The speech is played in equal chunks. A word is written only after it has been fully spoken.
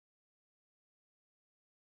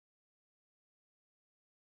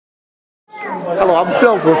Hello, I'm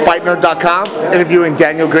Syl from FightNerd.com, interviewing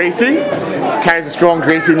Daniel Gracie. Carries a strong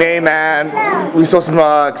Gracie name, and we saw some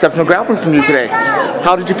exceptional grappling from you today.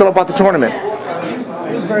 How did you feel about the tournament?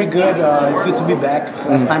 It was very good. It's good to be back.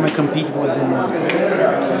 Last time I competed was in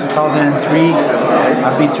 2003.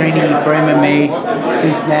 I've been training for MMA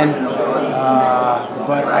since then.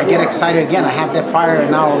 But I get excited again. I have that fire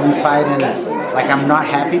now inside, and like I'm not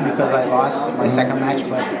happy because I lost my second match,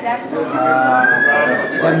 but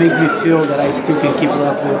that makes me feel that I still can keep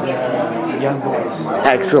up with the young boys.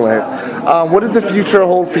 Excellent. What does the future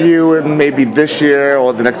hold for you in maybe this year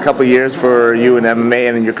or the next couple of years for you in MMA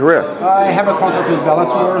and in your career? I have a contract with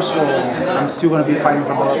Bellator, so I'm still going to be fighting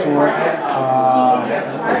for Bellator.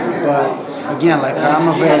 But again, like I'm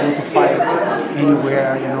available to fight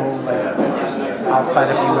anywhere, you know, like outside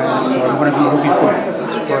of US, so I'm going to be looking for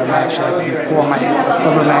a match like before my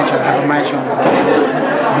October match. I have a match in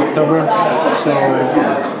October, so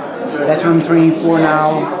that's what I'm training for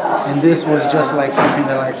now. And this was just like something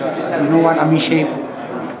that like, you know what, I'm in shape.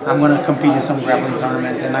 I'm going to compete in some grappling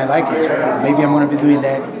tournaments, and I like it. So maybe I'm going to be doing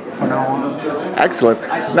that from now on. Excellent.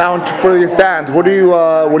 Now, for your fans, what do you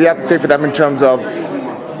have to say for them in terms of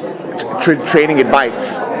training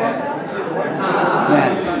advice?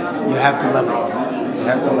 Man, you have to love it. You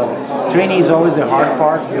have to love it. Training is always the hard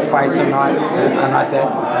part. The fights are not that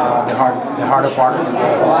the harder part of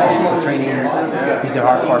the training is the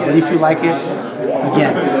hard part. But if you like it,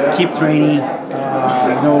 again, keep training.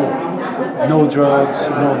 No drugs.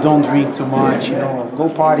 Don't drink too much. Go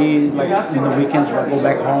party like in the weekends, but go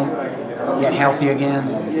back home. Get healthy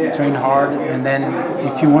again. Train hard, and then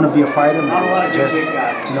if you want to be a fighter, just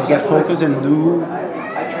get focused and do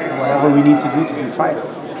whatever we need to do to be a fighter.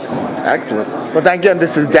 Excellent. Well, thank you.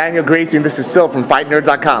 This is Daniel Gracie, and this is Syl from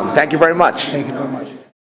FightNerd.com. Thank you very much. Thank you very much.